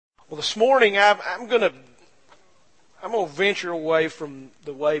Well, this morning I'm going to venture away from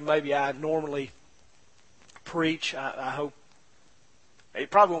the way maybe I normally preach. I hope it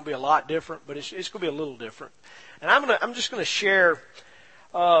probably won't be a lot different, but it's going to be a little different. And I'm just going to share.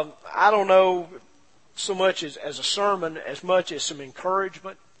 I don't know so much as a sermon as much as some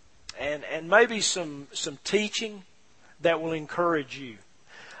encouragement and maybe some teaching that will encourage you.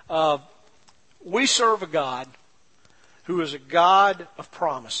 We serve a God who is a God of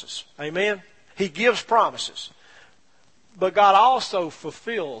promises. Amen? He gives promises. But God also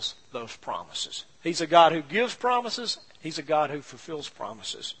fulfills those promises. He's a God who gives promises. He's a God who fulfills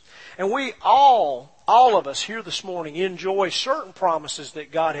promises. And we all of us here this morning enjoy certain promises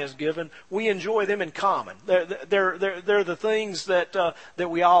that God has given. We enjoy them in common. They're the things that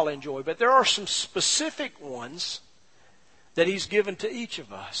we all enjoy. But there are some specific ones that He's given to each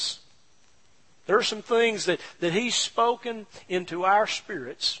of us. There are some things that He's spoken into our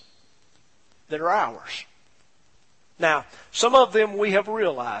spirits that are ours. Now, some of them we have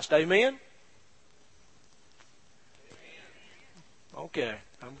realized. Amen? Okay.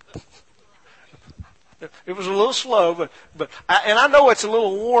 It was a little slow, but I know it's a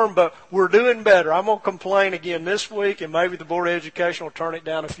little warm, but we're doing better. I'm going to complain again this week, and maybe the Board of Education will turn it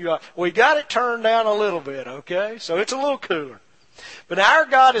down a few hours. We got it turned down a little bit, okay? So it's a little cooler. But our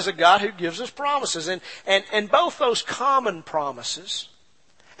God is a God who gives us promises. And both those common promises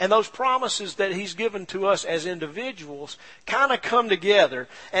and those promises that He's given to us as individuals kind of come together.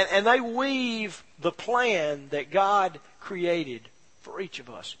 And they weave the plan that God created for each of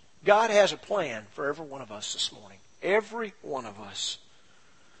us. God has a plan for every one of us this morning. Every one of us.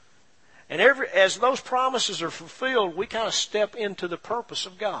 And as those promises are fulfilled, we kind of step into the purpose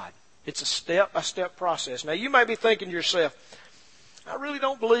of God. It's a step-by-step process. Now, you may be thinking to yourself, I really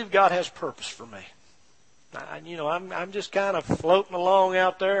don't believe God has purpose for me. I'm just kind of floating along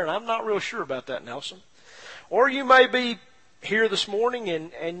out there, and I'm not real sure about that, Nelson. Or you may be here this morning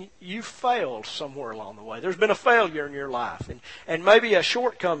and you failed somewhere along the way. There's been a failure in your life, and maybe a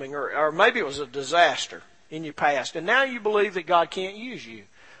shortcoming, or maybe it was a disaster in your past, and now you believe that God can't use you.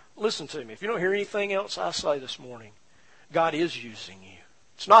 Listen to me. If you don't hear anything else I say this morning, God is using you.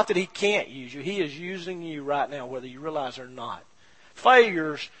 It's not that He can't use you. He is using you right now, whether you realize it or not.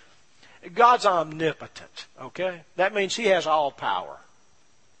 Failures, God's omnipotent, okay? That means He has all power.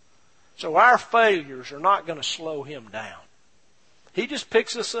 So our failures are not going to slow Him down. He just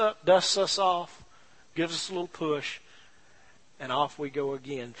picks us up, dusts us off, gives us a little push, and off we go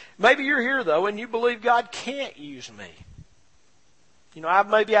again. Maybe you're here, though, and you believe God can't use me.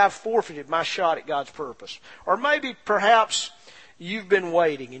 Maybe I've forfeited my shot at God's purpose. Or maybe, perhaps, you've been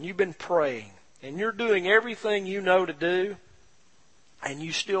waiting and you've been praying, and you're doing everything you know to do, and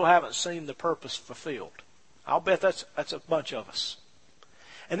you still haven't seen the purpose fulfilled. I'll bet that's a bunch of us.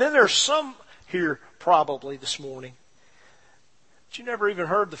 And then there's some here probably this morning that you never even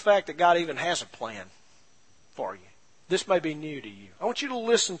heard the fact that God even has a plan for you. This may be new to you. I want you to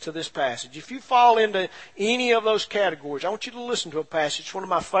listen to this passage. If you fall into any of those categories, I want you to listen to a passage. It's one of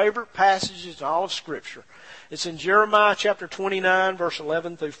my favorite passages in all of Scripture. It's in Jeremiah chapter 29, verse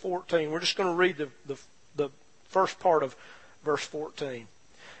 11 through 14. We're just going to read the first part of verse 14.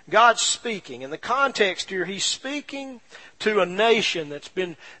 God's speaking. In the context here, He's speaking to a nation that's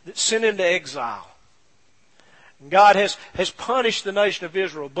sent into exile. And God has punished the nation of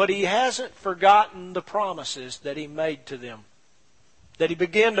Israel, but He hasn't forgotten the promises that He made to them, that He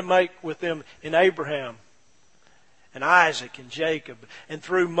began to make with them in Abraham and Isaac and Jacob, and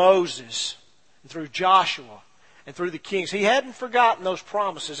through Moses and through Joshua and through the kings. He hadn't forgotten those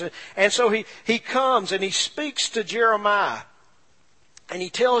promises. And so he comes and He speaks to Jeremiah. And He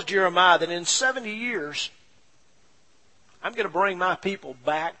tells Jeremiah that in 70 years, I'm going to bring my people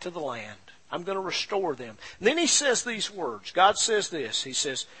back to the land. I'm going to restore them. And then He says these words. God says this. He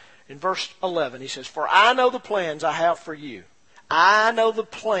says, in verse 11, He says, "For I know the plans I have for you. I know the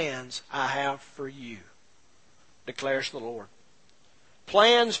plans I have for you, declares the Lord.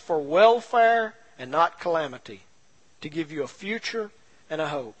 Plans for welfare and not calamity, to give you a future and a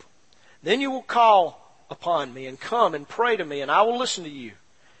hope. Then you will call upon me and come and pray to me, and I will listen to you.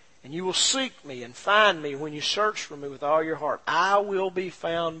 And you will seek me and find me when you search for me with all your heart. I will be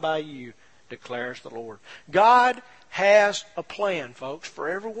found by you, declares the Lord." God has a plan, folks, for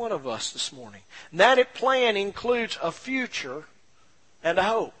every one of us this morning. And that plan includes a future and a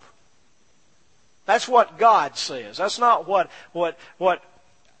hope. That's what God says. That's not what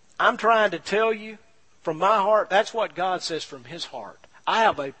I'm trying to tell you from my heart. That's what God says from His heart. I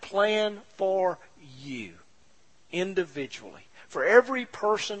have a plan for you individually. For every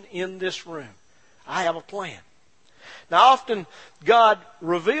person in this room, I have a plan. Now, often God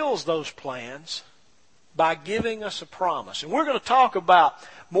reveals those plans by giving us a promise. And we're going to talk about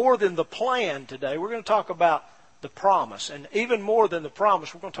more than the plan today. We're going to talk about the promise. And even more than the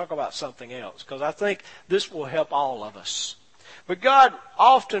promise, we're going to talk about something else, because I think this will help all of us. But God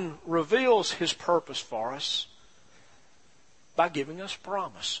often reveals His purpose for us by giving us a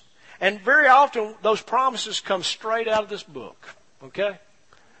promise. And very often those promises come straight out of this book. Okay?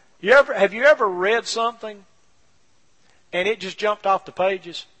 Have you ever read something and it just jumped off the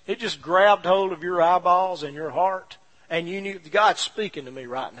pages? It just grabbed hold of your eyeballs and your heart, and you knew, God's speaking to me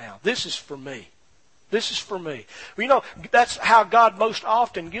right now. This is for me. This is for me. Well, you know, that's how God most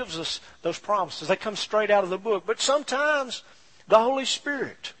often gives us those promises. They come straight out of the book. But sometimes the Holy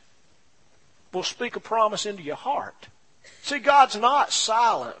Spirit will speak a promise into your heart. See, God's not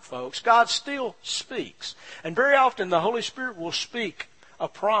silent, folks. God still speaks. And very often the Holy Spirit will speak a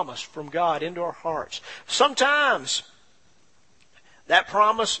promise from God into our hearts. Sometimes that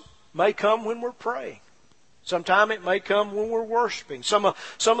promise may come when we're praying. Sometimes it may come when we're worshiping. Some of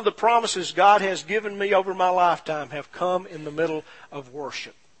the promises God has given me over my lifetime have come in the middle of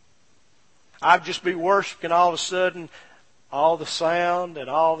worship. I'd just be worshiping, all of a sudden all the sound and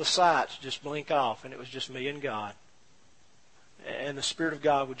all the sights just blink off, and it was just me and God. And the Spirit of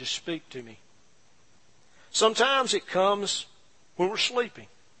God would just speak to me. Sometimes it comes when we're sleeping.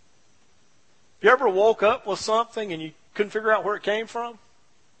 You ever woke up with something and you couldn't figure out where it came from?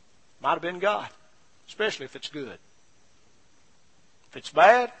 Might have been God, especially if it's good. If it's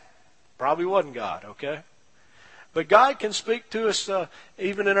bad, probably wasn't God, okay? But God can speak to us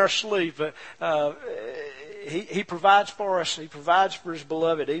even in our sleep. He provides for us. He provides for His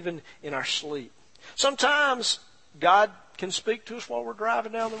beloved even in our sleep. Sometimes God can speak to us while we're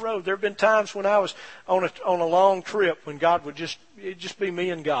driving down the road. There have been times when I was on a long trip when God would it'd just be me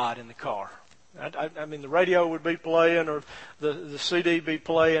and God in the car. I mean, the radio would be playing or the CD be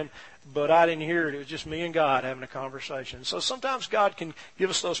playing, but I didn't hear it. It was just me and God having a conversation. So sometimes God can give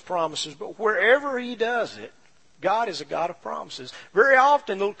us those promises, but wherever He does it, God is a God of promises. Very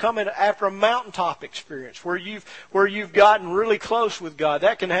often they'll come in after a mountaintop experience where you've gotten really close with God.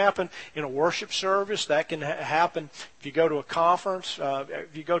 That can happen in a worship service. That can happen if you go to a conference,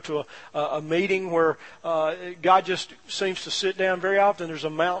 if you go to a meeting where God just seems to sit down. Very often there's a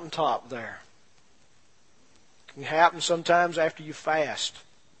mountaintop there. It can happen sometimes after you fast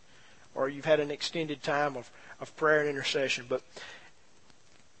or you've had an extended time of prayer and intercession. But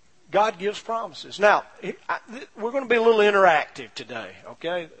God gives promises. Now, we're going to be a little interactive today,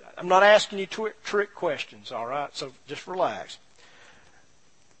 okay? I'm not asking you trick questions, all right? So just relax.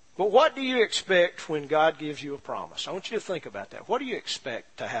 But what do you expect when God gives you a promise? I want you to think about that. What do you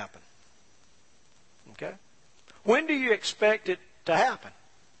expect to happen? Okay? When do you expect it to happen?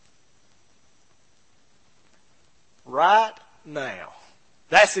 Right now.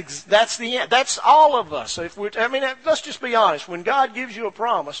 That's the end. That's all of us. Let's just be honest. When God gives you a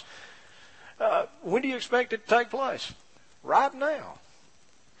promise, when do you expect it to take place? Right now.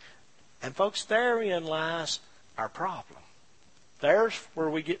 And folks, therein lies our problem. There's where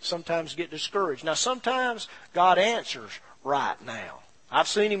we sometimes get discouraged. Now, sometimes God answers right now. I've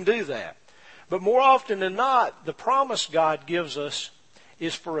seen Him do that. But more often than not, the promise God gives us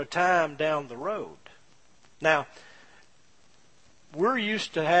is for a time down the road. Now, we're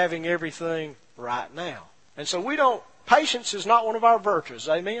used to having everything right now. And so patience is not one of our virtues.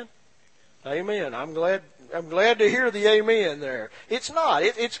 Amen? Amen. I'm glad to hear the amen there. It's not.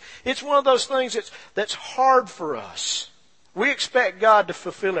 It's one of those things that's hard for us. We expect God to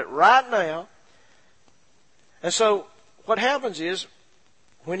fulfill it right now. And so what happens is,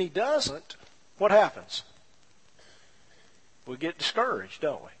 when He doesn't, what happens? We get discouraged,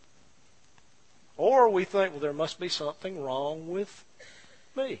 don't we? Or we think, well, there must be something wrong with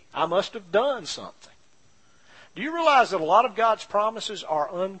me. I must have done something. Do you realize that a lot of God's promises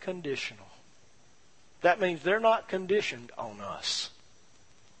are unconditional? That means they're not conditioned on us.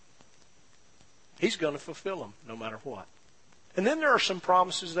 He's going to fulfill them no matter what. And then there are some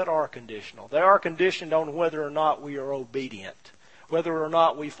promises that are conditional. They are conditioned on whether or not we are obedient, whether or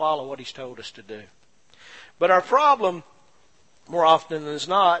not we follow what He's told us to do. But our problem, more often than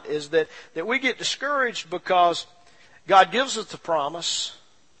not, is that we get discouraged because God gives us the promise,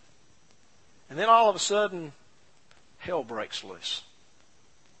 and then all of a sudden, hell breaks loose.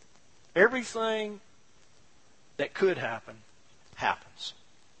 Everything that could happen, happens.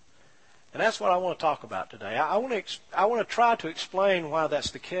 And that's what I want to talk about today. I want to try to explain why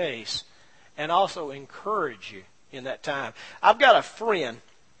that's the case and also encourage you in that time. I've got a friend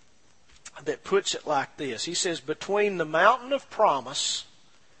that puts it like this. He says, between the mountain of promise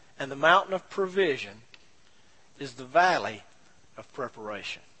and the mountain of provision, is the valley of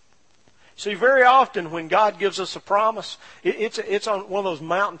preparation. See, very often when God gives us a promise, it's on one of those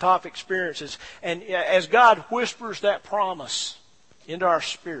mountaintop experiences. And as God whispers that promise into our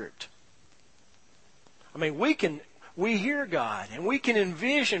spirit, I mean, we hear God, and we can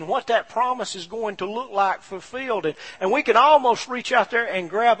envision what that promise is going to look like fulfilled, and we can almost reach out there and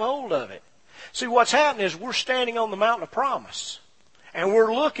grab hold of it. See, what's happening is we're standing on the mountain of promise, and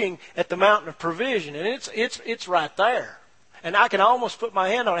we're looking at the mountain of provision, and it's right there. And I can almost put my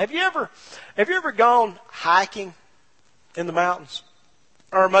hand on it. Have you ever gone hiking in the mountains?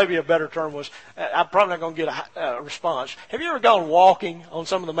 Or maybe a better term was, I'm probably not going to get a response. Have you ever gone walking on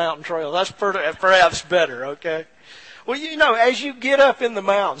some of the mountain trails? That's perhaps better, okay? Well, you know, as you get up in the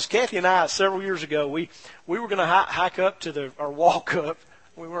mountains, Kathy and I, several years ago, we were going to hike up to or walk up.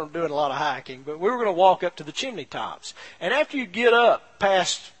 We weren't doing a lot of hiking, but we were going to walk up to the chimney tops. And after you get up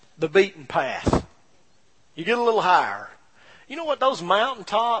past the beaten path, you get a little higher. You know what? Those mountain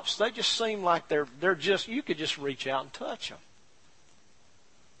tops, they just seem like they're just, you could just reach out and touch them.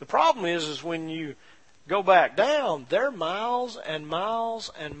 The problem is when you go back down, they're miles and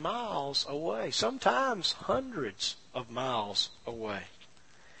miles and miles away, sometimes hundreds of miles away.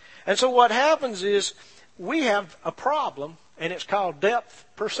 And so what happens is we have a problem, and it's called depth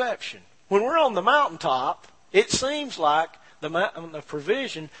perception. When we're on the mountaintop, it seems like the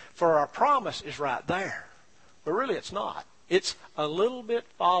provision for our promise is right there. But really it's not. It's a little bit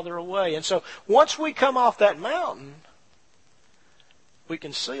farther away. And so once we come off that mountain, we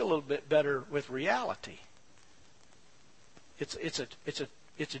can see a little bit better with reality. It's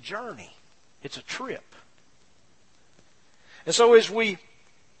a journey. It's a trip. And so as we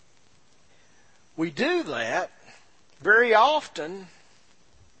do that, very often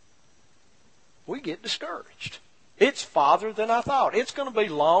we get discouraged. It's farther than I thought. It's going to be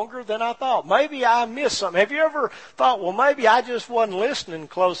longer than I thought. Maybe I missed something. Have you ever thought, well, maybe I just wasn't listening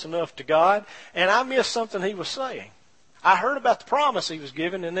close enough to God and I missed something He was saying? I heard about the promise He was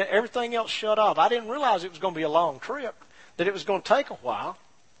giving and then everything else shut off. I didn't realize it was going to be a long trip, that it was going to take a while.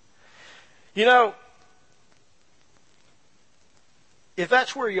 You know, if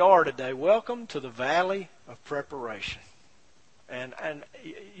that's where you are today, welcome to the valley of preparation. And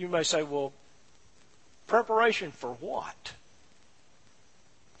you may say, well, preparation for what?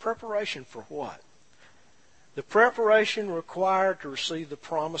 Preparation for what? The preparation required to receive the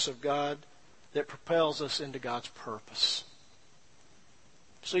promise of God that propels us into God's purpose.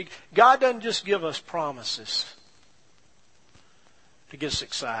 See, God doesn't just give us promises to get us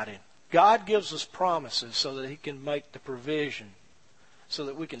excited. God gives us promises so that He can make the provision, so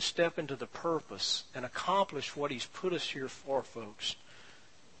that we can step into the purpose and accomplish what He's put us here for, folks.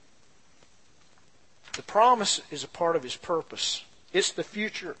 The promise is a part of His purpose. It's the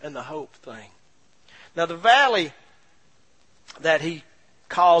future and the hope thing. Now, the valley that He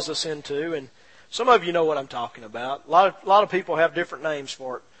calls us into, and some of you know what I'm talking about. A lot of people have different names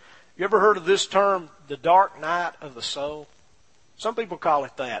for it. You ever heard of this term, the dark night of the soul? Some people call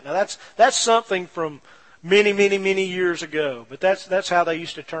it that. Now, that's something from many, many, many years ago, but that's how they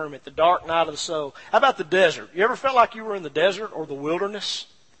used to term it, the dark night of the soul. How about the desert? You ever felt like you were in the desert or the wilderness?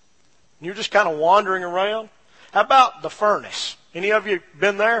 And you're just kind of wandering around? How about the furnace? Any of you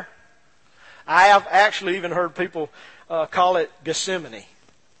been there? I have actually even heard people call it Gethsemane.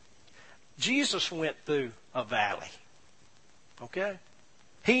 Jesus went through a valley. Okay?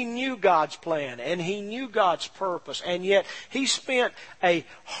 He knew God's plan and He knew God's purpose, and yet He spent a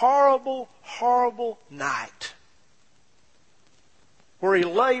horrible, horrible night where He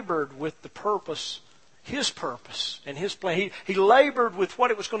labored with the purpose, His purpose and His plan. He labored with what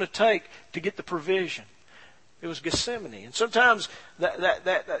it was going to take to get the provision. It was Gethsemane. And sometimes that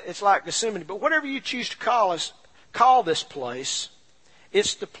it's like Gethsemane. But whatever you choose to call this place,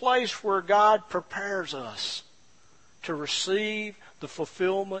 it's the place where God prepares us to receive the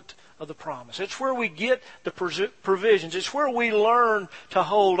fulfillment of the promise. It's where we get the provisions. It's where we learn to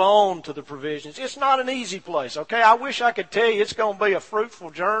hold on to the provisions. It's not an easy place, okay? I wish I could tell you it's going to be a fruitful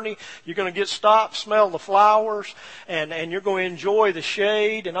journey. You're going to get stopped, smell the flowers, and you're going to enjoy the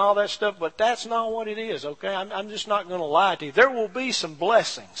shade and all that stuff, but that's not what it is, okay? I'm just not going to lie to you. There will be some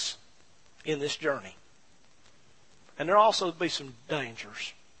blessings in this journey. And there'll also be some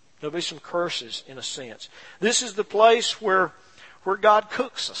dangers. There'll be some curses, in a sense. This is the place where God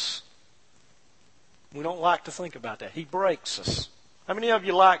cooks us. We don't like to think about that. He breaks us. How many of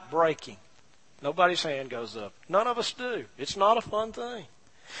you like breaking? Nobody's hand goes up. None of us do. It's not a fun thing.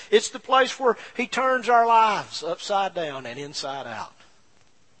 It's the place where He turns our lives upside down and inside out.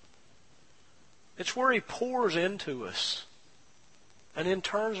 It's where He pours into us and then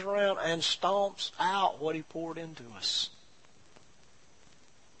turns around and stomps out what He poured into us.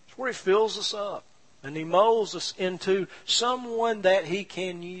 It's where He fills us up, and He molds us into someone that He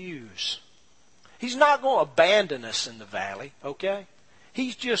can use. He's not going to abandon us in the valley, okay?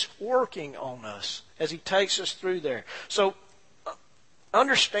 He's just working on us as He takes us through there. So,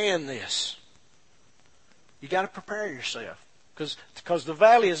 understand this. You got to prepare yourself. Because the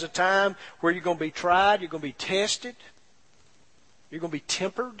valley is a time where you're going to be tried, you're going to be tested, you're going to be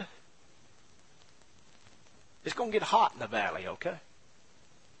tempered. It's going to get hot in the valley, okay?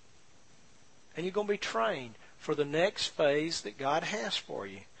 And you're going to be trained for the next phase that God has for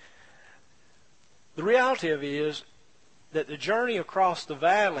you. The reality of it is that the journey across the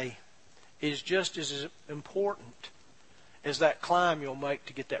valley is just as important as that climb you'll make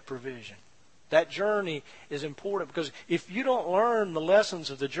to get that provision. That journey is important because if you don't learn the lessons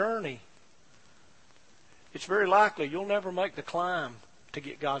of the journey, it's very likely you'll never make the climb to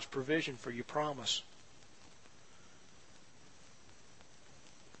get God's provision for your promise.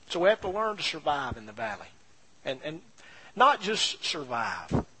 So we have to learn to survive in the valley. And not just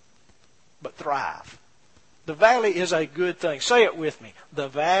survive, but thrive. The valley is a good thing. Say it with me. The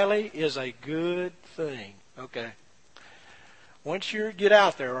valley is a good thing. Okay. Once you get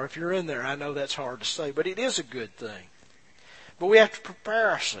out there, or if you're in there, I know that's hard to say, but it is a good thing. But we have to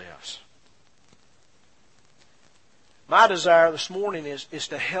prepare ourselves. My desire this morning is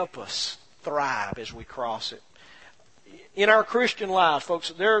to help us thrive as we cross it. In our Christian lives,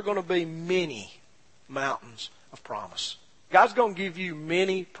 folks, there are going to be many mountains of promise. God's going to give you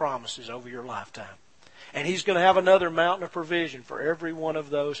many promises over your lifetime. And He's going to have another mountain of provision for every one of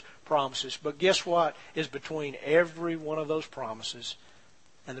those promises. But guess what is between every one of those promises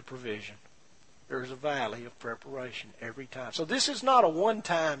and the provision? There's a valley of preparation every time. So this is not a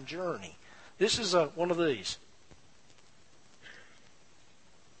one-time journey. This is one of these.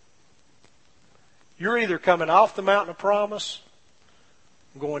 You're either coming off the mountain of promise,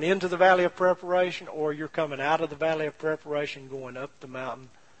 going into the valley of preparation, or you're coming out of the valley of preparation, going up the mountain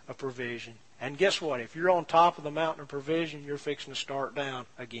of provision. And guess what? If you're on top of the mountain of provision, you're fixing to start down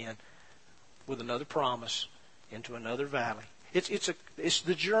again with another promise into another valley. It's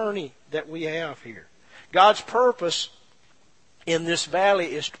the journey that we have here. God's purpose in this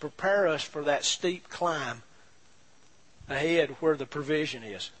valley is to prepare us for that steep climb ahead where the provision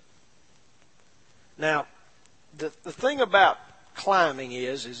is. Now, the thing about climbing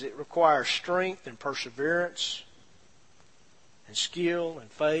is it requires strength and perseverance and skill and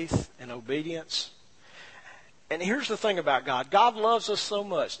faith and obedience. And here's the thing about God. God loves us so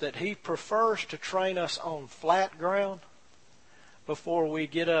much that He prefers to train us on flat ground before we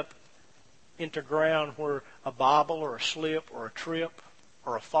get up into ground where a bobble or a slip or a trip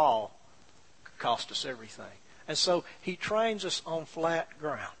or a fall could cost us everything. And so He trains us on flat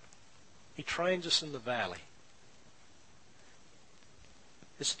ground. He trains us in the valley.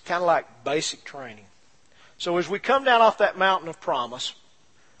 It's kind of like basic training. So as we come down off that mountain of promise,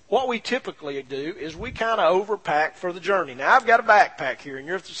 what we typically do is we kind of overpack for the journey. Now, I've got a backpack here, and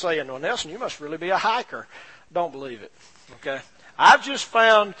you're saying, well, Nelson, you must really be a hiker. Don't believe it. Okay? I've just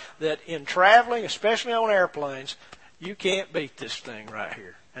found that in traveling, especially on airplanes, you can't beat this thing right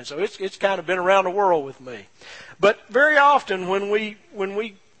here. And so it's kind of been around the world with me. But very often when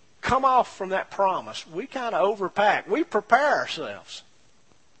we come off from that promise, we kind of overpack. We prepare ourselves.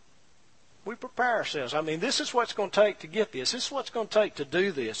 We prepare ourselves. I mean, this is what's going to take to get this. This is what's going to take to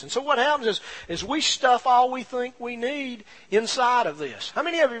do this. And so what happens is we stuff all we think we need inside of this. How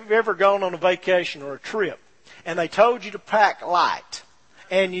many of you have ever gone on a vacation or a trip and they told you to pack light?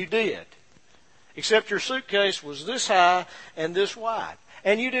 And you did. Except your suitcase was this high and this wide.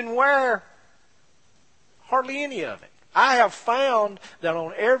 And you didn't wear hardly any of it. I have found that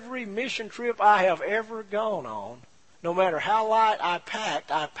on every mission trip I have ever gone on, no matter how light I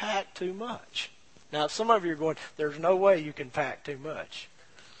packed too much. Now, some of you are going, there's no way you can pack too much.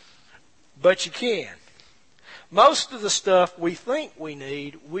 But you can. Most of the stuff we think we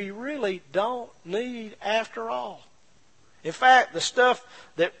need, we really don't need after all. In fact, the stuff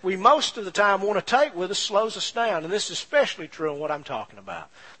that we most of the time want to take with us slows us down. And this is especially true on what I'm talking about.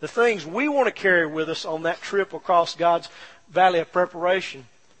 The things we want to carry with us on that trip across God's valley of preparation,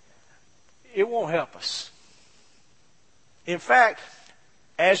 it won't help us. In fact,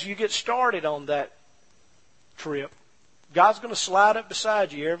 as you get started on that trip, God's going to slide up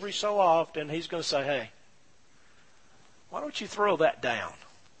beside you every so often. He's going to say, hey, why don't you throw that down?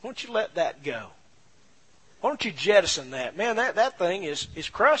 Why don't you let that go? Why don't you jettison that? Man, that thing is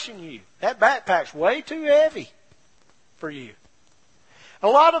crushing you. That backpack's way too heavy for you. A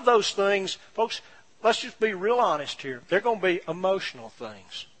lot of those things, folks, let's just be real honest here. They're going to be emotional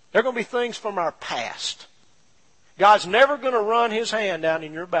things. They're going to be things from our past. God's never going to run His hand down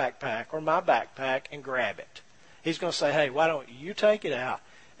in your backpack or my backpack and grab it. He's going to say, hey, why don't you take it out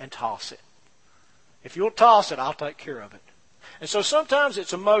and toss it? If you'll toss it, I'll take care of it. And so sometimes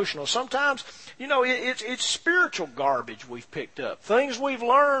it's emotional. Sometimes, it's spiritual garbage we've picked up. Things we've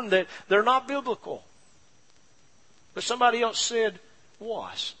learned that they're not biblical. But somebody else said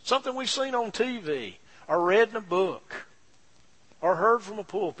was. Something we've seen on TV or read in a book or heard from a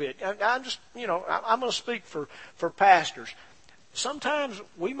pulpit. I'm going to speak for pastors. Sometimes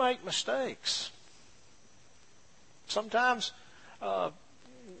we make mistakes. Sometimes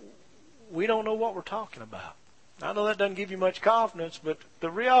we don't know what we're talking about. I know that doesn't give you much confidence, but the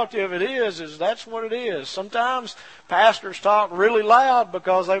reality of it is that's what it is. Sometimes pastors talk really loud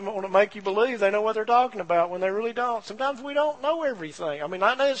because they want to make you believe they know what they're talking about when they really don't. Sometimes we don't know everything. I mean,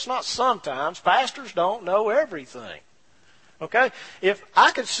 I know it's not sometimes. Pastors don't know everything. Okay? If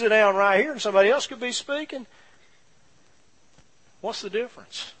I could sit down right here and somebody else could be speaking, what's the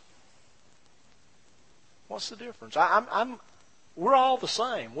difference? What's the difference? We're all the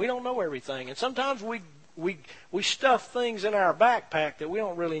same. We don't know everything. And sometimes we stuff things in our backpack that we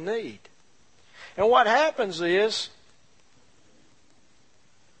don't really need. And what happens is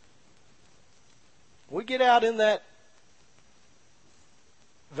we get out in that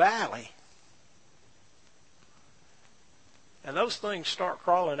valley and those things start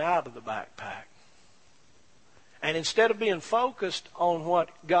crawling out of the backpack. And instead of being focused on what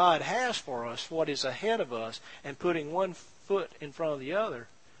God has for us, what is ahead of us, and putting one foot in front of the other,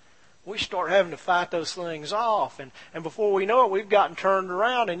 we start having to fight those things off. And before we know it, we've gotten turned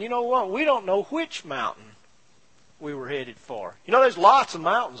around. And you know what? We don't know which mountain we were headed for. There's lots of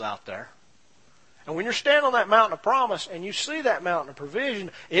mountains out there. And when you're standing on that mountain of promise and you see that mountain of provision,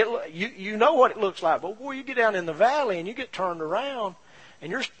 you know what it looks like. But boy, you get down in the valley and you get turned around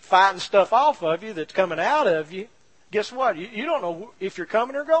and you're fighting stuff off of you that's coming out of you. Guess what? You don't know if you're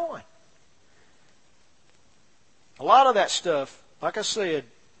coming or going. A lot of that stuff, like I said,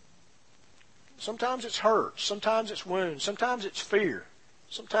 sometimes it's hurt, sometimes it's wounds, sometimes it's fear,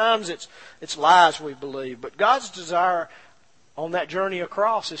 sometimes it's lies we believe. But God's desire on that journey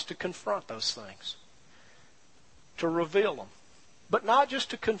across is to confront those things, to reveal them. But not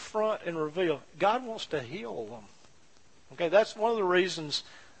just to confront and reveal. God wants to heal them. Okay, that's one of the reasons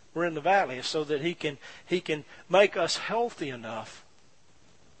we're in the valley, is so that He can make us healthy enough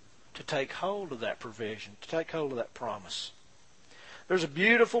to take hold of that provision, to take hold of that promise. There's a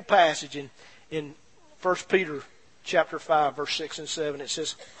beautiful passage in 1 Peter chapter 5, verse 6 and 7. It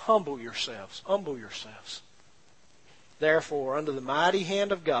says, humble yourselves, therefore, under the mighty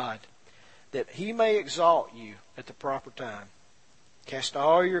hand of God, that He may exalt you at the proper time. Cast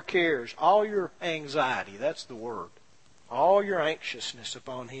all your cares, all your anxiety, that's the word, all your anxiousness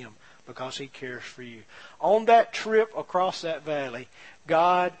upon Him, because He cares for you. On that trip across that valley,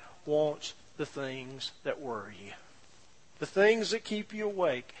 God wants the things that worry you, the things that keep you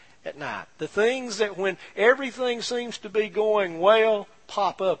awake at night, the things that when everything seems to be going well,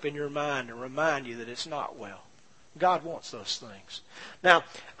 pop up in your mind and remind you that it's not well. God wants those things. Now,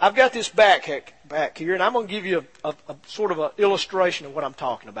 I've got this back here, and I'm going to give you a sort of an illustration of what I'm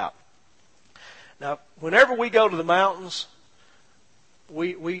talking about. Now, whenever we go to the mountains,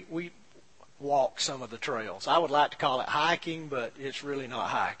 we walk some of the trails. I would like to call it hiking, but it's really not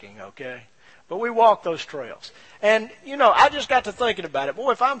hiking, okay? But we walk those trails. And, I just got to thinking about it.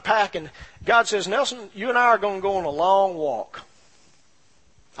 Boy, if I'm packing, God says, Nelson, you and I are going to go on a long walk,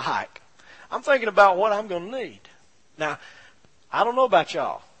 a hike. I'm thinking about what I'm going to need. Now, I don't know about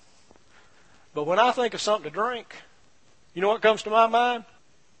y'all, but when I think of something to drink, you know what comes to my mind?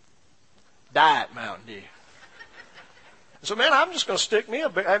 Diet Mountain Dew. So, man, I'm just going to stick me a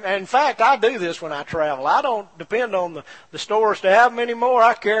bit. In fact, I do this when I travel. I don't depend on the stores to have them anymore.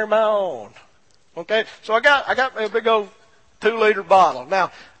 I carry my own. Okay? So I got a big old 2-liter bottle. Now,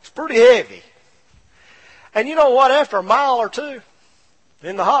 it's pretty heavy. And you know what? After a mile or two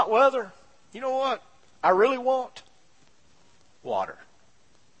in the hot weather, you know what I really want? Water.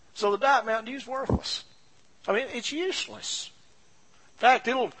 So the Diet Mountain Dew is worthless. I mean, it's useless. In fact,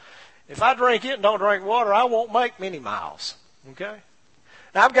 if I drink it and don't drink water, I won't make many miles. Okay?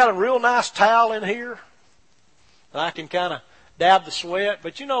 Now, I've got a real nice towel in here that I can kind of dab the sweat.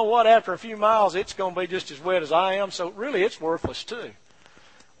 But you know what? After a few miles, it's going to be just as wet as I am. So really, it's worthless too.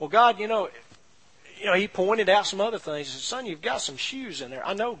 Well, God, He pointed out some other things. He said, son, you've got some shoes in there.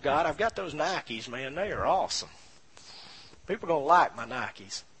 I know, God, I've got those Nikes, man. They are awesome. People are going to like my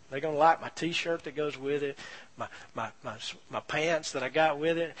Nikes. They're going to like my T-shirt that goes with it, my pants that I got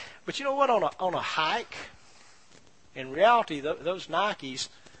with it. But you know what? On a hike, in reality, those Nikes,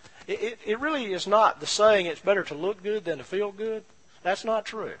 it really is not the saying it's better to look good than to feel good. That's not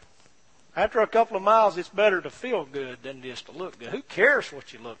true. After a couple of miles, it's better to feel good than it is to look good. Who cares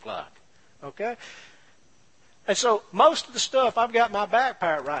what you look like? Okay? And so most of the stuff I've got in my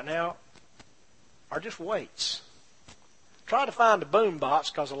backpack right now are just weights. Try to find a boom box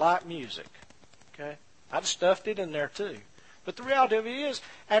because I like music. Okay? I just stuffed it in there too. But the reality of it is,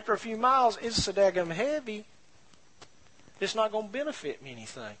 after a few miles, it's so daggum heavy, it's not going to benefit me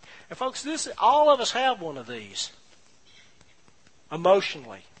anything. And folks, all of us have one of these.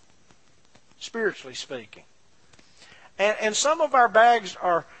 Emotionally. Spiritually speaking. And some of our bags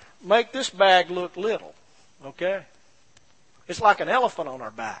make this bag look little. Okay? It's like an elephant on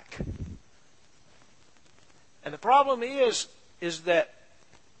our back. And the problem is that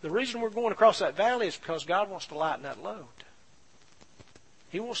the reason we're going across that valley is because God wants to lighten that load.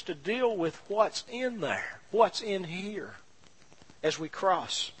 He wants to deal with what's in there, what's in here as we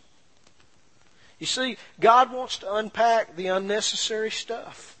cross. You see, God wants to unpack the unnecessary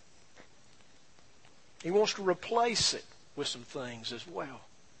stuff. He wants to replace it with some things as well.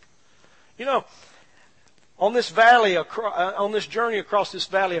 You know, on this journey across this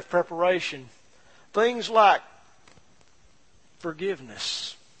valley of preparation, things like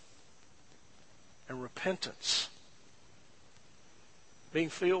forgiveness and repentance, being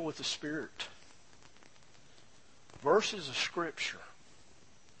filled with the Spirit, verses of Scripture,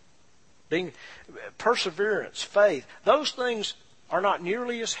 being perseverance, faith, those things are not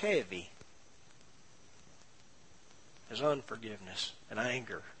nearly as heavy as unforgiveness and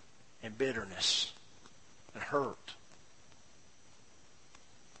anger and bitterness and hurt.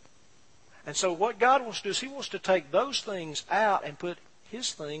 And so what God wants to do is He wants to take those things out and put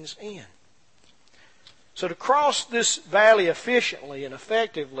His things in. So to cross this valley efficiently and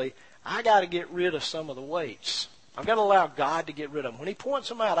effectively, I got to get rid of some of the weights. I've got to allow God to get rid of them. When He points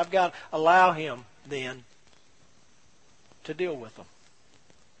them out, I've got to allow Him then to deal with them.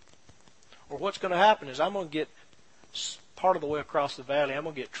 Or what's going to happen is I'm going to get part of the way across the valley, I'm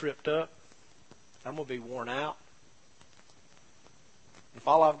going to get tripped up. I'm going to be worn out. If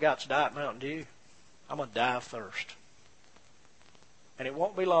all I've got is Diet Mountain Dew, I'm going to die of thirst. And it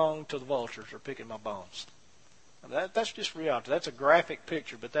won't be long till the vultures are picking my bones. That's just reality. That's a graphic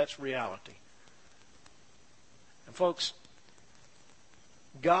picture, but that's reality. And folks,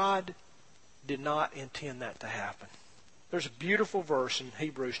 God did not intend that to happen. There's a beautiful verse in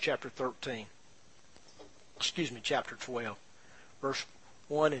Hebrews chapter 12, verse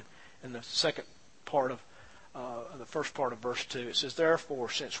 1 and the second part of the first part of verse 2. It says, "Therefore,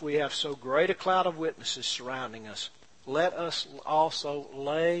 since we have so great a cloud of witnesses surrounding us, let us also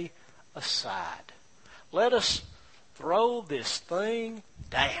lay aside." Let us throw this thing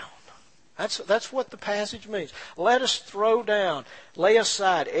down. That's what the passage means. Let us throw down, lay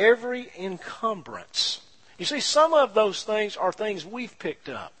aside every encumbrance. You see, some of those things are things we've picked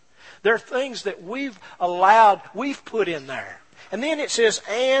up. They're things that we've allowed, we've put in there. And then it says,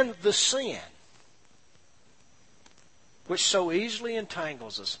 and the sin, which so easily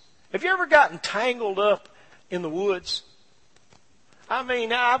entangles us. Have you ever gotten tangled up in the woods? I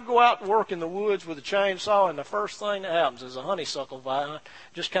mean, I go out and work in the woods with a chainsaw, and the first thing that happens is a honeysuckle vine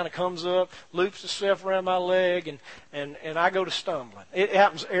just kind of comes up, loops itself around my leg, and I go to stumbling. It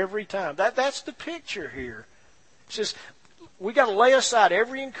happens every time. That's the picture here. It says, we got to lay aside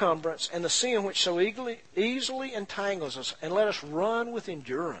every encumbrance and the sin which so easily entangles us, and let us run with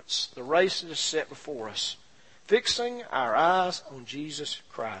endurance the race that is set before us, fixing our eyes on Jesus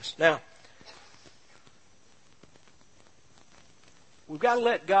Christ. Now, we've got to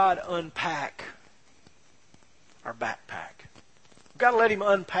let God unpack our backpack. We've got to let Him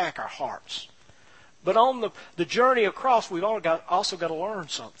unpack our hearts. But on the journey across, we've also got to learn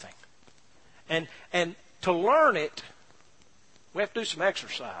something. And to learn it, we have to do some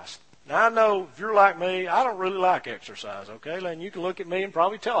exercise. Now, I know if you're like me, I don't really like exercise, okay? And you can look at me and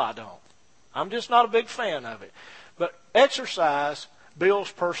probably tell I don't. I'm just not a big fan of it. But exercise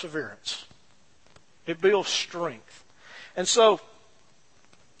builds perseverance. It builds strength. And so,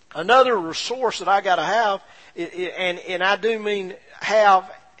 another resource that I got to have, and I do mean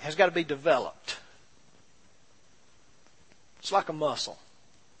have, has got to be developed. It's like a muscle.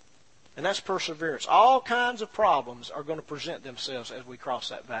 And that's perseverance. All kinds of problems are going to present themselves as we cross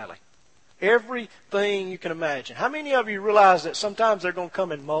that valley. Everything you can imagine. How many of you realize that sometimes they're going to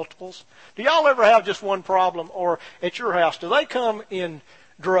come in multiples? Do y'all ever have just one problem? Or at your house, do they come in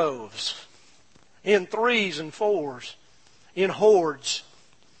droves? In 3s and 4s? In hordes?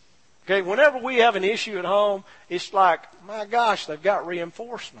 Okay, whenever we have an issue at home, it's like, my gosh, they've got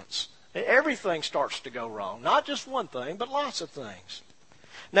reinforcements. Everything starts to go wrong. Not just one thing, but lots of things.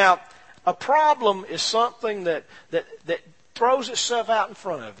 Now, a problem is something that throws itself out in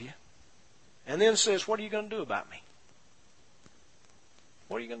front of you and then says, what are you going to do about me?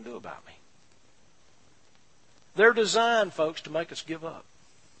 What are you going to do about me? They're designed, folks, to make us give up.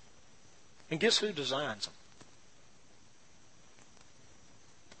 And guess who designs them?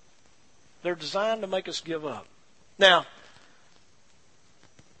 They're designed to make us give up. Now,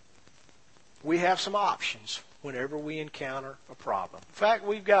 we have some options whenever we encounter a problem. In fact,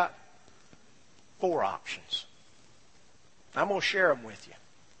 we've got 4 options. I'm going to share them with you.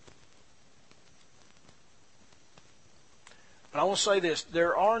 But I want to say this.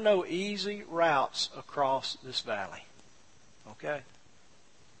 There are no easy routes across this valley. Okay?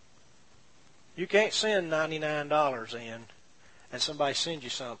 You can't send $99 in and somebody sends you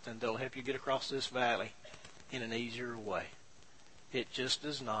something that'll help you get across this valley in an easier way. It just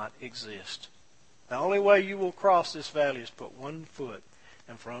does not exist. The only way you will cross this valley is put one foot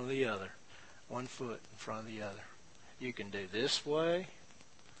in front of the other. One foot in front of the other. You can do this way.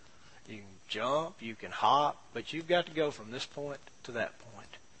 You can jump. You can hop. But you've got to go from this point to that point.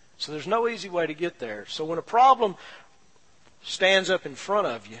 So there's no easy way to get there. So when a problem stands up in front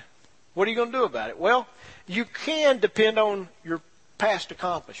of you, what are you going to do about it? Well, you can depend on your past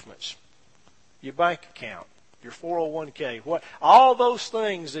accomplishments, your bank account, your 401k, all those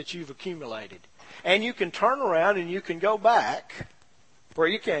things that you've accumulated. And you can turn around and you can go back where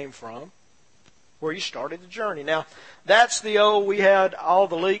you came from, where you started the journey. Now, that's the old, we had all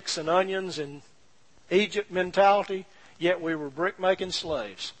the leeks and onions in Egypt mentality, yet we were brick-making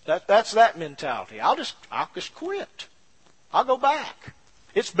slaves. That's that mentality. I'll just quit. I'll go back.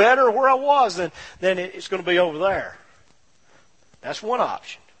 It's better where I was than it's going to be over there. That's one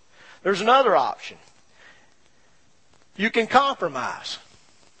option. There's another option. You can compromise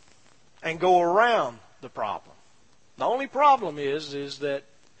and go around the problem. The only problem is that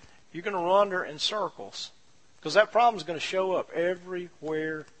you're going to wander in circles because that problem is going to show up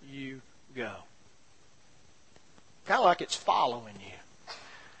everywhere you go. Kind of like it's following you.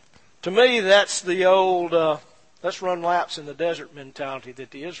 To me, that's the old let's run laps in the desert mentality that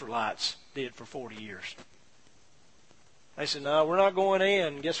the Israelites did for 40 years. They said, no, we're not going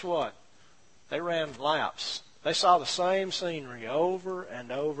in. Guess what? They ran laps. They saw the same scenery over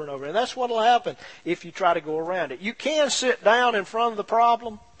and over and over. And that's what will happen if you try to go around it. You can sit down in front of the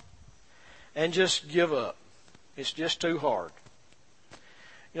problem and just give up. It's just too hard.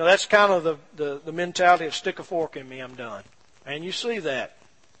 You know, that's kind of the mentality of stick a fork in me, I'm done. And you see that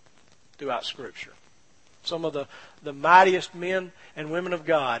throughout Scripture. Some of the mightiest men and women of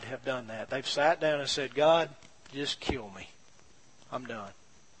God have done that. They've sat down and said, God, just kill me. I'm done.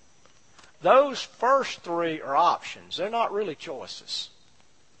 Those first 3 are options. They're not really choices.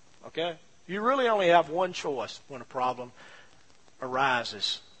 Okay? You really only have one choice when a problem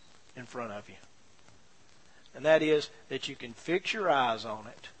arises in front of you. And that is that you can fix your eyes on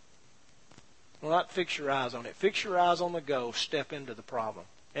it. Well, not fix your eyes on it. Fix your eyes on the goal. Step into the problem.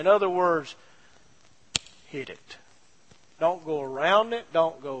 In other words, hit it. Don't go around it.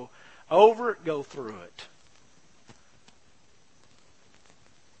 Don't go over it. Go through it.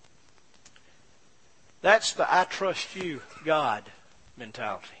 That's the I trust you, God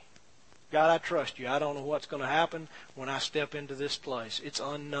mentality. God, I trust you. I don't know what's going to happen when I step into this place. It's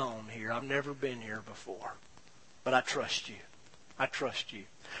unknown here. I've never been here before. But I trust you. I trust you.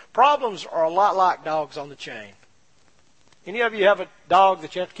 Problems are a lot like dogs on the chain. Any of you have a dog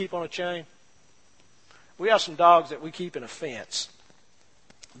that you have to keep on a chain? We have some dogs that we keep in a fence.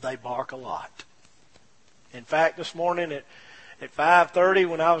 They bark a lot. In fact, this morning at 5:30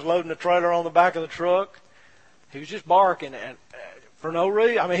 when I was loading the trailer on the back of the truck, he was just barking and for no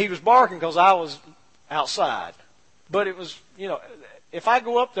reason. I mean, he was barking because I was outside. But it was, if I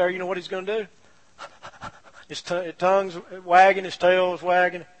go up there, you know what he's going to do? His tongue's wagging, his tail's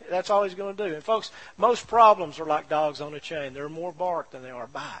wagging. That's all he's going to do. And folks, most problems are like dogs on a chain. They're more bark than they are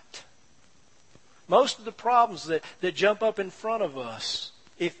bite. Most of the problems that jump up in front of us,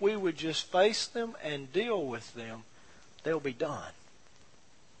 if we would just face them and deal with them, they'll be done.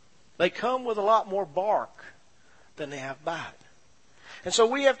 They come with a lot more bark than they have bite. And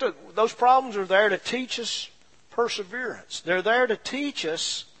so those problems are there to teach us perseverance. They're there to teach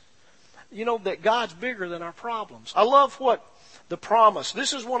us, that God's bigger than our problems. I love what the promise,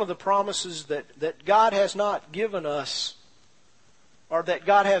 this is one of the promises that God has not given us, or that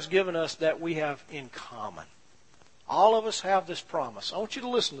God has given us that we have in common. All of us have this promise. I want you to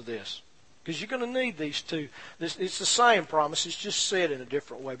listen to this. Because you're going to need these two. It's the same promise. It's just said in a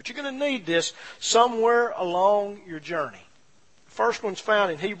different way. But you're going to need this somewhere along your journey. The first one's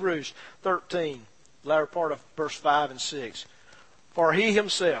found in Hebrews 13, latter part of verse 5 and 6. For he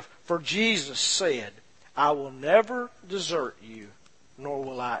himself, for Jesus said, I will never desert you, nor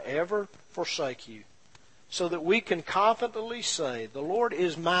will I ever forsake you. So that we can confidently say, the Lord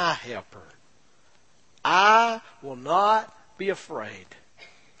is my helper. I will not be afraid.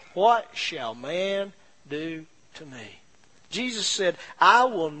 What shall man do to me? Jesus said, I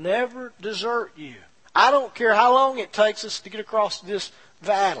will never desert you. I don't care how long it takes us to get across this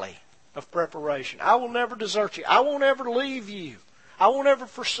valley of preparation. I will never desert you. I won't ever leave you. I won't ever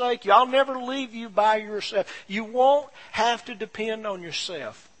forsake you. I'll never leave you by yourself. You won't have to depend on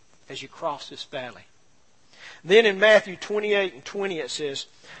yourself as you cross this valley. Then in Matthew 28 and 20 it says,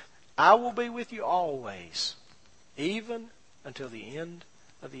 I will be with you always, even until the end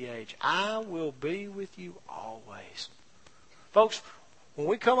of the age. I will be with you always. Folks, when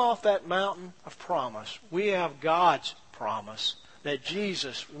we come off that mountain of promise, we have God's promise that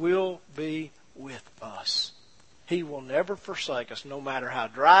Jesus will be with us. He will never forsake us, no matter how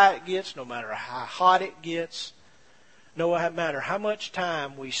dry it gets, no matter how hot it gets, no matter how much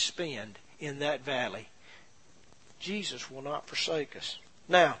time we spend in that valley. Jesus will not forsake us.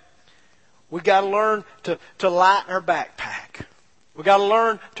 Now, we've got to learn to lighten our backpack. We've got to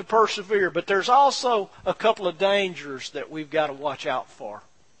learn to persevere. But there's also a couple of dangers that we've got to watch out for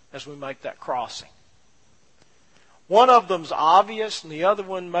as we make that crossing. One of them's obvious, and the other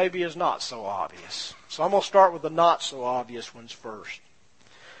one maybe is not so obvious. So I'm going to start with the not so obvious ones first.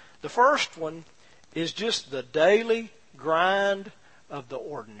 The first one is just the daily grind of the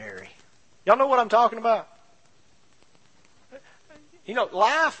ordinary. Y'all know what I'm talking about? You know,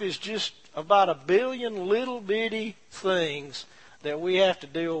 life is just about a billion little bitty things that we have to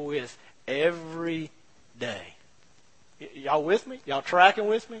deal with every day. Y'all with me? Y'all tracking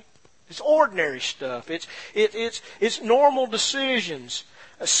with me? It's ordinary stuff. It's normal decisions,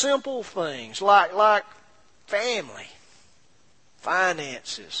 simple things like family,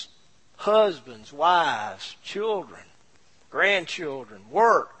 finances, husbands, wives, children, grandchildren,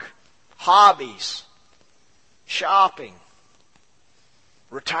 work, hobbies, shopping,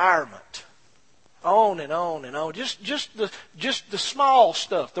 retirement, on and on and on. Just the small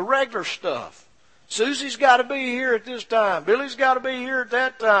stuff, the regular stuff. Susie's got to be here at this time. Billy's got to be here at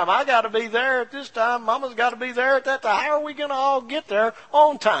that time. I got to be there at this time. Mama's got to be there at that time. How are we going to all get there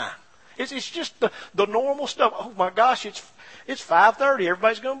on time? It's just the normal stuff. Oh my gosh, it's 5:30.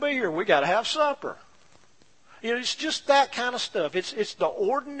 Everybody's going to be here. We got to have supper. You know, it's just that kind of stuff. It's the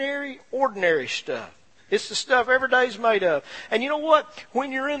ordinary stuff. It's the stuff every day's made of. And you know what?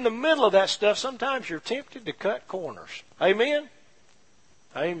 When you're in the middle of that stuff, sometimes you're tempted to cut corners. Amen?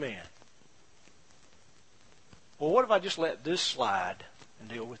 Amen. Well, what if I just let this slide and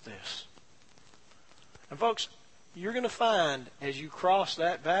deal with this? And folks, you're going to find as you cross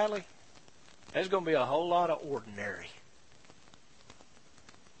that valley, there's going to be a whole lot of ordinary.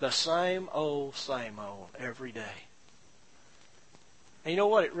 The same old every day. And you know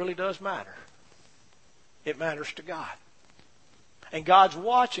what? It really does matter. It matters to God. And God's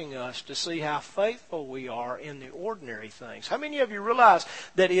watching us to see how faithful we are in the ordinary things. How many of you realize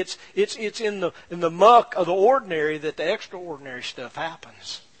that it's in the muck of the ordinary that the extraordinary stuff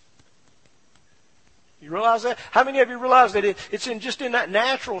happens? You realize that? How many of you realize that it's in that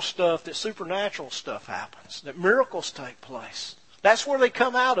natural stuff that supernatural stuff happens, that miracles take place? That's where they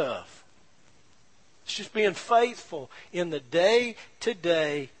come out of. It's just being faithful in the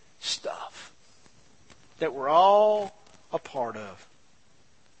day-to-day stuff that we're all a part of.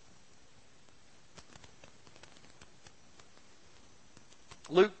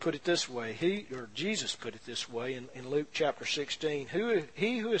 Luke put it this way, Jesus put it this way in Luke chapter 16.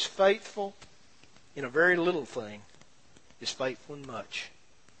 He who is faithful in a very little thing is faithful in much.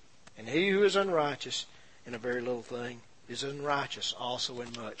 And he who is unrighteous in a very little thing is unrighteous also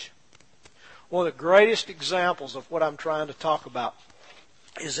in much. One of the greatest examples of what I'm trying to talk about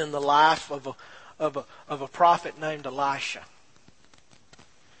is in the life of a prophet named Elisha.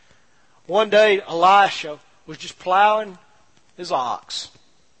 One day, Elisha was just plowing his ox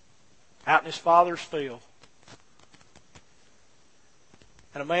out in his father's field.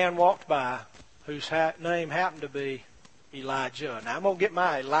 And a man walked by whose name happened to be Elijah. Now, I'm going to get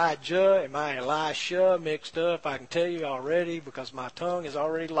my Elijah and my Elisha mixed up. I can tell you already because my tongue is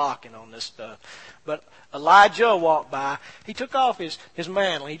already locking on this stuff. But Elijah walked by. He took off his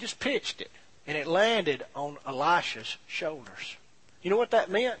mantle. He just pitched it. And it landed on Elisha's shoulders. You know what that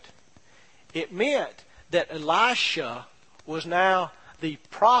meant? It meant that Elisha was now the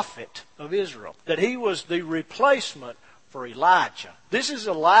prophet of Israel, that he was the replacement for Elijah. This is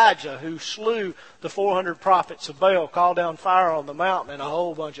Elijah who slew the 400 prophets of Baal, called down fire on the mountain, and a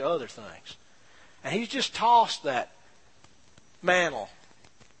whole bunch of other things. And he's just tossed that mantle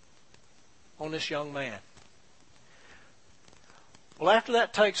on this young man. Well, after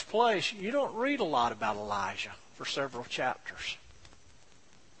that takes place, you don't read a lot about Elijah for several chapters.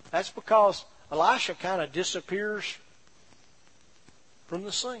 That's because Elisha kind of disappears from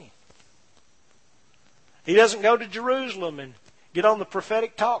the scene. He doesn't go to Jerusalem and get on the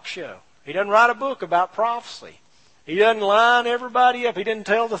prophetic talk show. He doesn't write a book about prophecy. He doesn't line everybody up. He didn't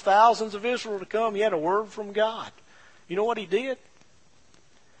tell the thousands of Israel to come. He had a word from God. You know what he did?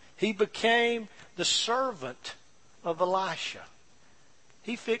 He became the servant of Elisha.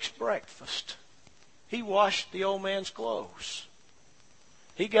 He fixed breakfast. He washed the old man's clothes.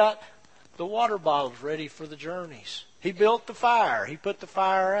 He got the water bottles ready for the journeys. He built the fire. He put the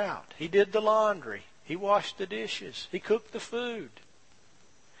fire out. He did the laundry. He washed the dishes. He cooked the food.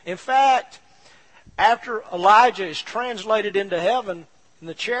 In fact, after Elijah is translated into heaven in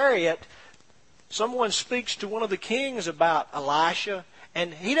the chariot, someone speaks to one of the kings about Elisha,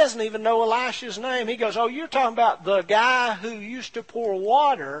 and he doesn't even know Elisha's name. He goes, "Oh, you're talking about the guy who used to pour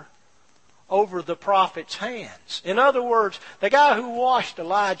water over the prophet's hands." In other words, the guy who washed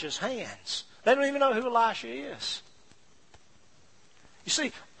Elijah's hands. They don't even know who Elisha is. You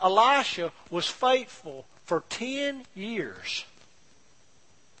see, Elisha was faithful for 10 years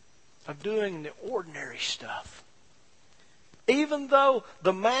of doing the ordinary stuff. Even though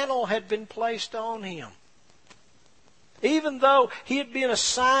the mantle had been placed on him. Even though he had been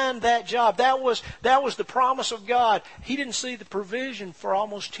assigned that job. That was the promise of God. He didn't see the provision for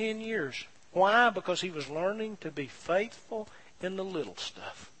almost 10 years. Why? Because he was learning to be faithful in the little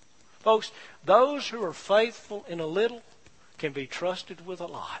stuff. Folks, those who are faithful in a little can be trusted with a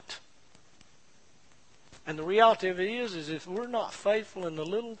lot. And the reality of it is if we're not faithful in the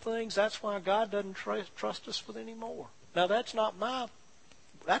little things, that's why God doesn't trust us with any more. Now, that's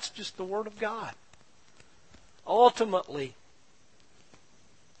just the Word of God. Ultimately,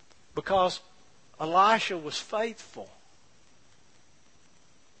 because Elisha was faithful,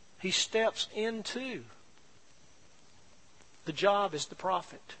 he steps into the job as the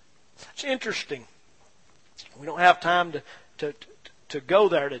prophet. It's interesting. We don't have time to go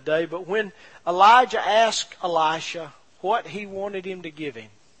there today, but when Elijah asked Elisha what he wanted him to give him,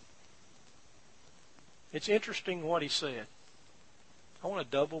 it's interesting what he said. "I want a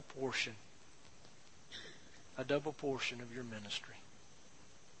double portion. A double portion of your ministry."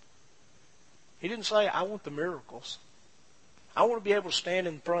 He didn't say, "I want the miracles. I want to be able to stand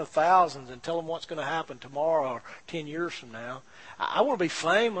in front of thousands and tell them what's going to happen tomorrow or 10 years from now. I want to be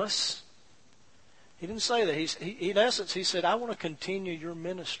famous." He didn't say that. In essence, he said, "I want to continue your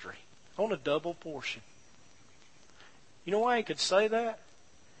ministry. I want a double portion." You know why he could say that?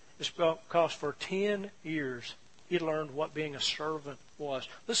 It's because for 10 years he learned what being a servant was.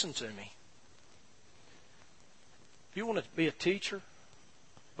 Listen to me. If you want to be a teacher,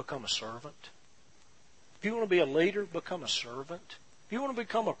 become a servant. If you want to be a leader, become a servant. If you want to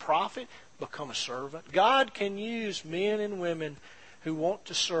become a prophet, become a servant. God can use men and women who want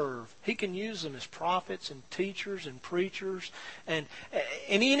to serve. He can use them as prophets and teachers and preachers and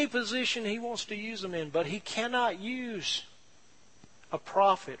in any position He wants to use them in. But He cannot use a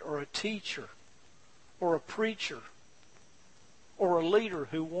prophet or a teacher or a preacher or a leader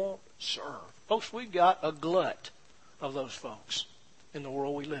who won't serve. Folks, we've got a glut of those folks in the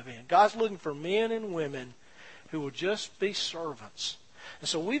world we live in. God's looking for men and women who will just be servants. And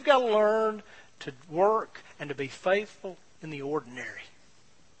so we've got to learn to work and to be faithful in the ordinary.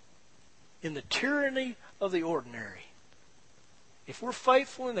 In the tyranny of the ordinary. If we're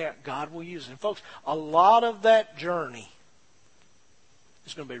faithful in that, God will use it. And folks, a lot of that journey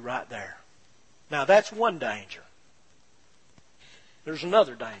is going to be right there. Now that's one danger. There's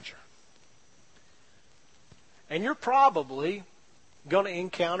another danger. And you're probably going to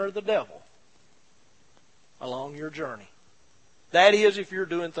encounter the devil along your journey. That is if you're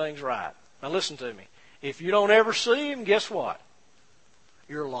doing things right. Now listen to me. If you don't ever see him, guess what?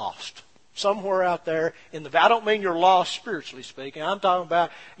 You're lost. Somewhere out there in the... I don't mean you're lost spiritually speaking. I'm talking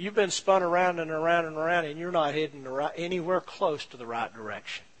about you've been spun around and around and around and you're not heading anywhere close to the right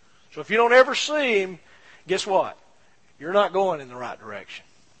direction. So if you don't ever see him, guess what? You're not going in the right direction.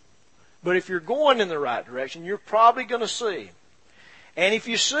 But if you're going in the right direction, you're probably going to see him. And if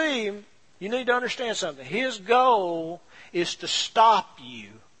you see him, you need to understand something. His goal is to stop you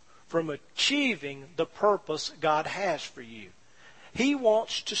from achieving the purpose God has for you. He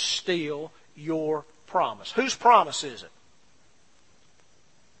wants to steal your promise. Whose promise is it?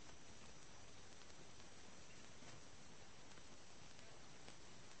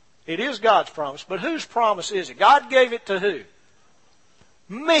 It is God's promise. But whose promise is it? God gave it to who?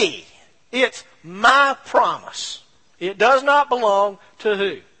 Me. It's my promise. It does not belong to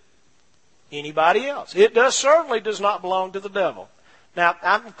who? Anybody else. It certainly does not belong to the devil. Now,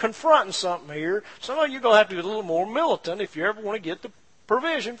 I'm confronting something here. Some of you are going to have to be a little more militant if you ever want to get the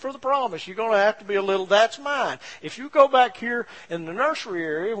provision for the promise. You're going to have to be a little, that's mine. If you go back here in the nursery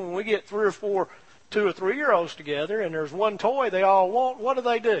area, when we get 3 or 4 2 or 3 year olds together and there's one toy they all want, what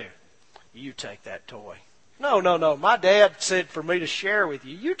do? You take that toy. No. My dad said for me to share with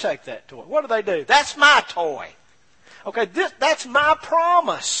you. You take that toy. What do? That's my toy. Okay, that's my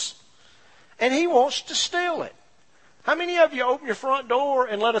promise. And he wants to steal it. How many of you open your front door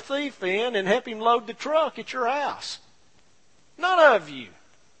and let a thief in and help him load the truck at your house? None of you.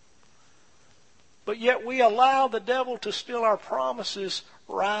 But yet we allow the devil to steal our promises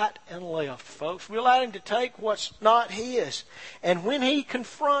right and left, folks. We allow him to take what's not his. And when he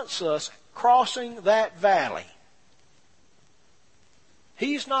confronts us crossing that valley,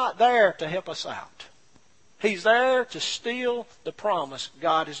 he's not there to help us out. He's there to steal the promise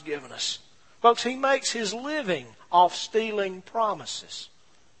God has given us. Folks, he makes his living off stealing promises.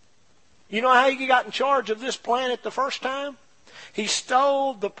 You know how he got in charge of this planet the first time? He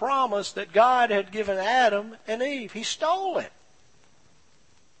stole the promise that God had given Adam and Eve. He stole it.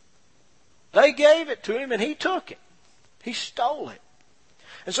 They gave it to him and he took it. He stole it.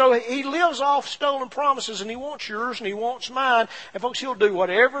 And so he lives off stolen promises, and he wants yours and he wants mine. And folks, he'll do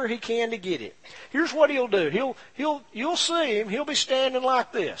whatever he can to get it. Here's what he'll do. You'll see him. He'll be standing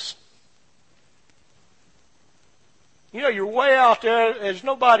like this. You know, you're way out there. There's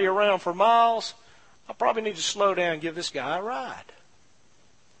nobody around for miles. I probably need to slow down and give this guy a ride.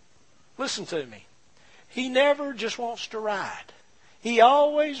 Listen to me. He never just wants to ride. He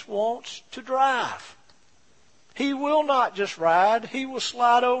always wants to drive. He will not just ride. He will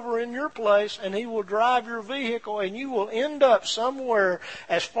slide over in your place and he will drive your vehicle, and you will end up somewhere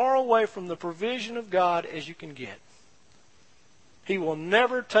as far away from the provision of God as you can get. He will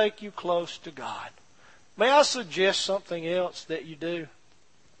never take you close to God. May I suggest something else that you do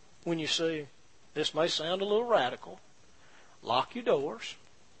when you see him? This may sound a little radical. Lock your doors,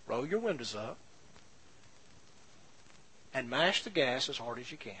 roll your windows up, and mash the gas as hard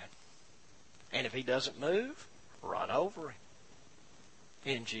as you can. And if he doesn't move, run over him.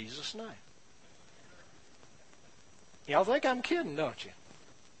 In Jesus' name. Y'all think I'm kidding, don't you?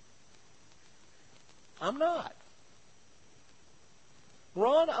 I'm not.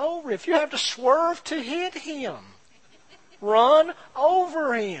 Run over. If you have to swerve to hit him, run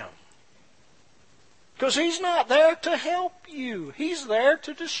over him. Because he's not there to help you. He's there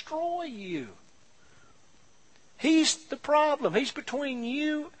to destroy you. He's the problem. He's between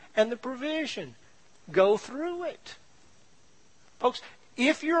you and the provision. Go through it. Folks,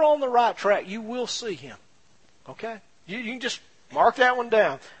 if you're on the right track, you will see him. Okay? You can just mark that one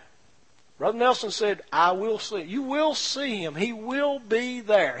down. Brother Nelson said, I will see. You will see him. He will be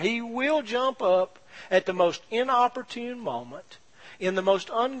there. He will jump up at the most inopportune moment, in the most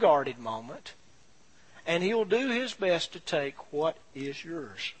unguarded moment, and he'll do his best to take what is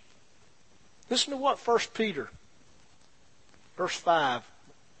yours. Listen to what 1 Peter, verse 5,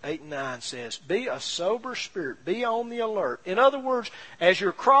 8 and 9 says. Be a sober spirit. Be on the alert. In other words, as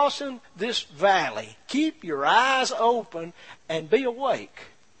you're crossing this valley, keep your eyes open and be awake.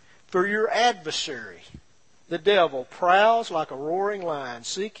 For your adversary, the devil, prowls like a roaring lion,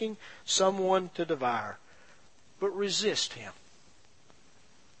 seeking someone to devour. But resist him.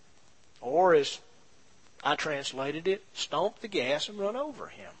 Or as I translated it, stomp the gas and run over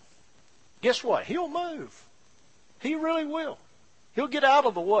him. Guess what? He'll move. He really will. He'll get out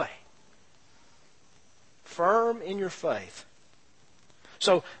of the way. Firm in your faith.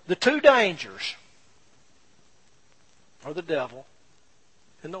 So the two dangers are the devil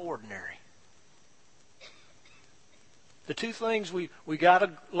and the ordinary. The two things we got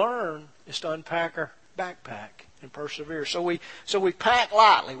to learn is to unpack our backpack and persevere. So we pack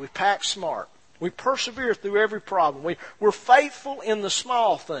lightly. We pack smart. We persevere through every problem. We're faithful in the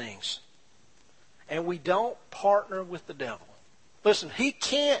small things. And we don't partner with the devil. Listen, he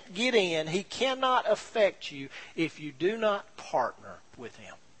can't get in. He cannot affect you if you do not partner with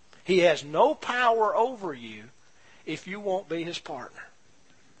him. He has no power over you if you won't be his partner.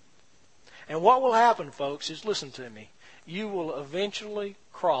 And what will happen, folks, is, listen to me, you will eventually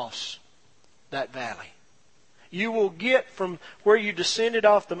cross that valley. You will get from where you descended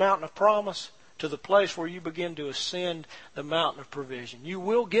off the mountain of promise to the place where you begin to ascend the mountain of provision. You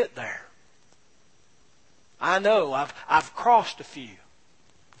will get there. I know. I've crossed a few.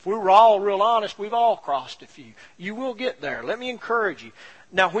 If we were all real honest, we've all crossed a few. You will get there. Let me encourage you.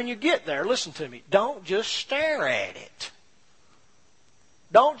 Now, when you get there, listen to me. Don't just stare at it.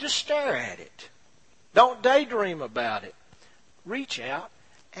 Don't just stare at it. Don't daydream about it. Reach out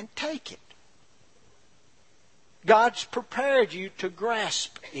and take it. God's prepared you to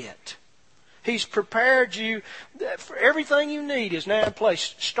grasp it. He's prepared you for everything you need is now in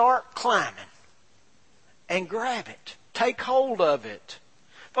place. Start climbing and grab it. Take hold of it.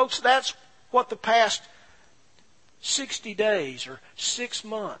 Folks, that's what the past 60 days or 6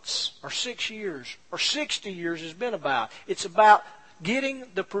 months or 6 years or 60 years has been about. It's about getting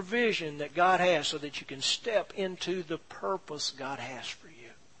the provision that God has so that you can step into the purpose God has for you.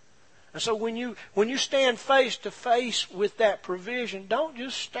 And so when you stand face to face with that provision, don't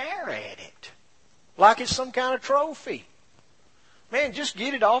just stare at it like it's some kind of trophy. Man, just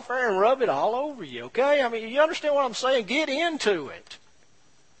get it off there and rub it all over you, okay? I mean, you understand what I'm saying? Get into it.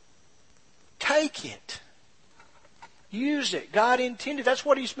 Take it. Use it. God intended. That's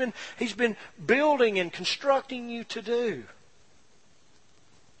what He's been building and constructing you to do.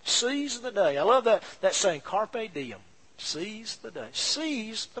 Seize the day. I love that saying, carpe diem. Seize the day.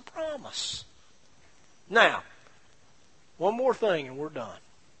 Seize the promise. Now, one more thing and we're done.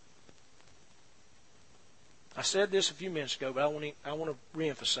 I said this a few minutes ago, but I want to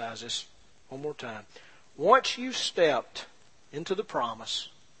reemphasize this one more time. Once you've stepped into the promise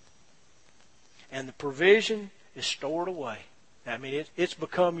and the provision is stored away, I mean, it's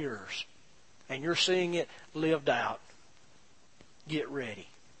become yours, and you're seeing it lived out, get ready.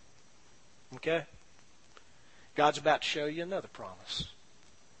 Okay? God's about to show you another promise.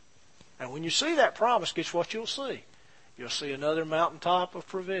 And when you see that promise, guess what you'll see? You'll see another mountaintop of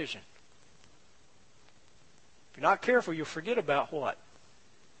provision. If you're not careful, you'll forget about what?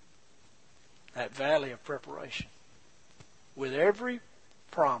 That valley of preparation. With every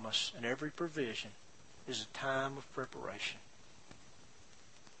promise and every provision is a time of preparation.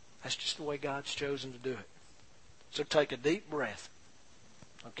 That's just the way God's chosen to do it. So take a deep breath.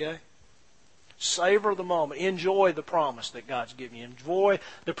 Okay? Savor the moment. Enjoy the promise that God's given you. Enjoy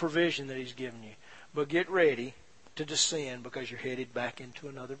the provision that He's given you. But get ready to descend because you're headed back into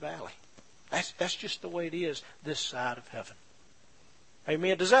another valley. That's just the way it is this side of heaven.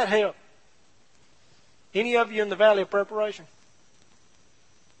 Amen. Does that help? Any of you in the valley of preparation?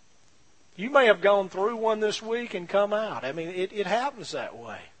 You may have gone through one this week and come out. I mean, it happens that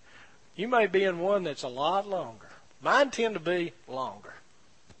way. You may be in one that's a lot longer. Mine tend to be longer.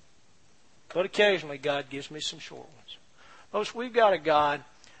 But occasionally God gives me some short ones. Folks, we've got a God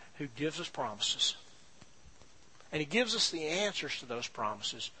who gives us promises. And He gives us the answers to those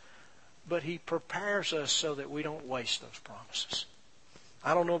promises. But He prepares us so that we don't waste those promises.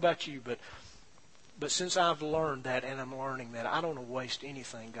 I don't know about you, but since I've learned that and I'm learning that, I don't want to waste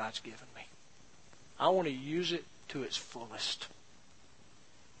anything God's given me. I want to use it to its fullest.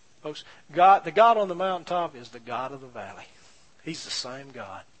 Folks, the God on the mountaintop is the God of the valley. He's the same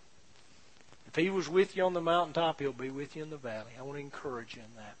God. If He was with you on the mountaintop, He'll be with you in the valley. I want to encourage you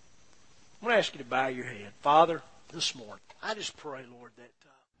in that. I'm going to ask you to bow your head. Father, this morning, I just pray, Lord, that...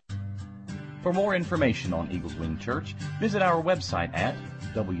 For more information on Eagles Wing Church, visit our website at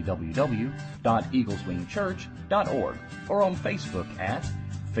www.eagleswingchurch.org or on Facebook at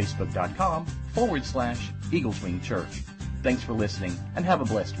facebook.com/Eagles Wing Church. Thanks for listening and have a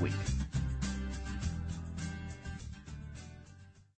blessed week.